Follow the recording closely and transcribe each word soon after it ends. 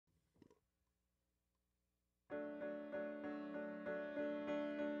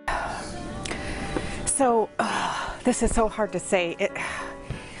This is so hard to say.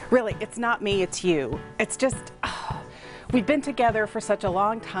 Really, it's not me, it's you. It's just, we've been together for such a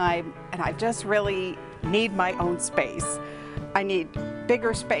long time, and I just really need my own space. I need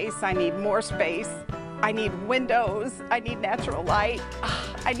bigger space, I need more space, I need windows, I need natural light,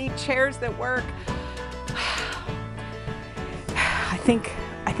 I need chairs that work. I think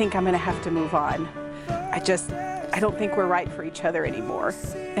I'm gonna have to move on. I don't think we're right for each other anymore,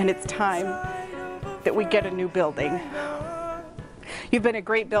 and it's time that we get a new building. You've been a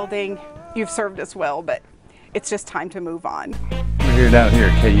great building, you've served us well, but it's just time to move on. We're here down here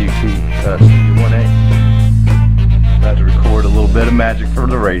at KUT Studio 1A. About to record a little bit of magic for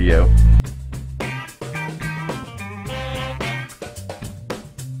the radio.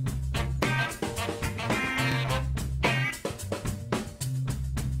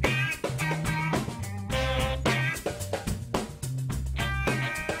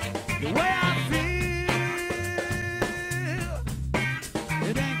 The way I feel,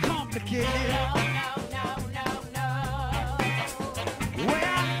 it ain't complicated. The way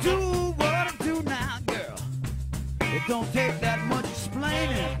I do what I do now, girl, it don't take that much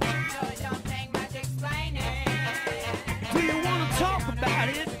explaining. Do you want to talk about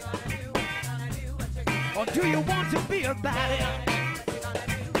it? Or do you want to be about it?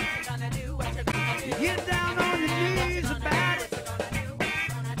 You get down on your knees about it.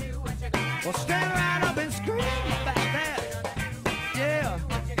 Well, stand right up and scream about that. Yeah.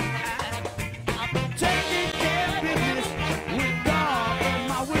 I'm taking care of business with God and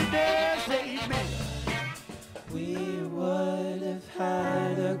my witness, amen. We would have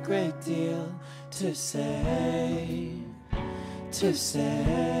had a great deal to say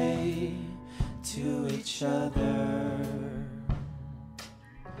to each other.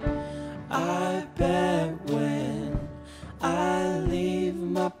 I bet when I leave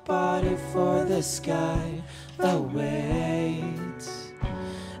my body for the sky, the wait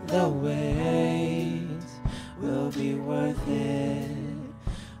will be worth it.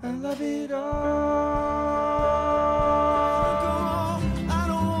 I love it all. I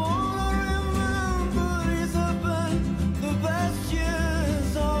don't wanna remember it's the best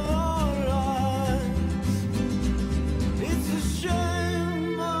years of our lives. It's a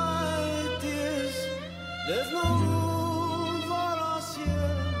shame, my dears, there's no room for us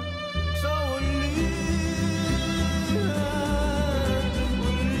here, so we'll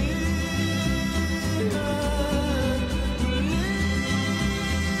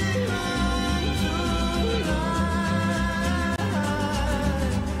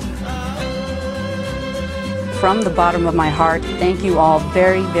From the bottom of my heart, thank you all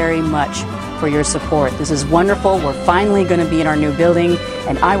very, very much for your support. This is wonderful. We're finally going to be in our new building,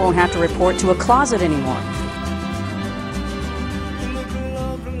 and I won't have to report to a closet anymore.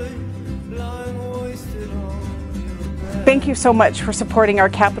 Thank you so much for supporting our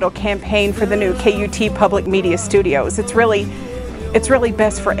capital campaign for the new KUT Public Media Studios. It's really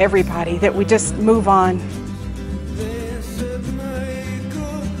best for everybody that we just move on.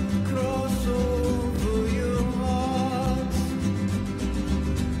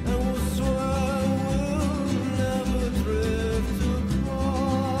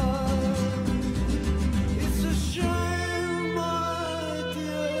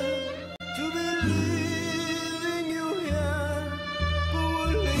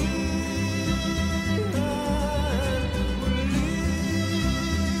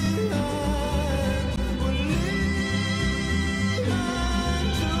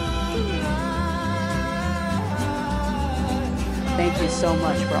 Thank you so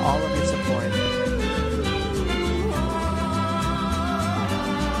much for all of your support.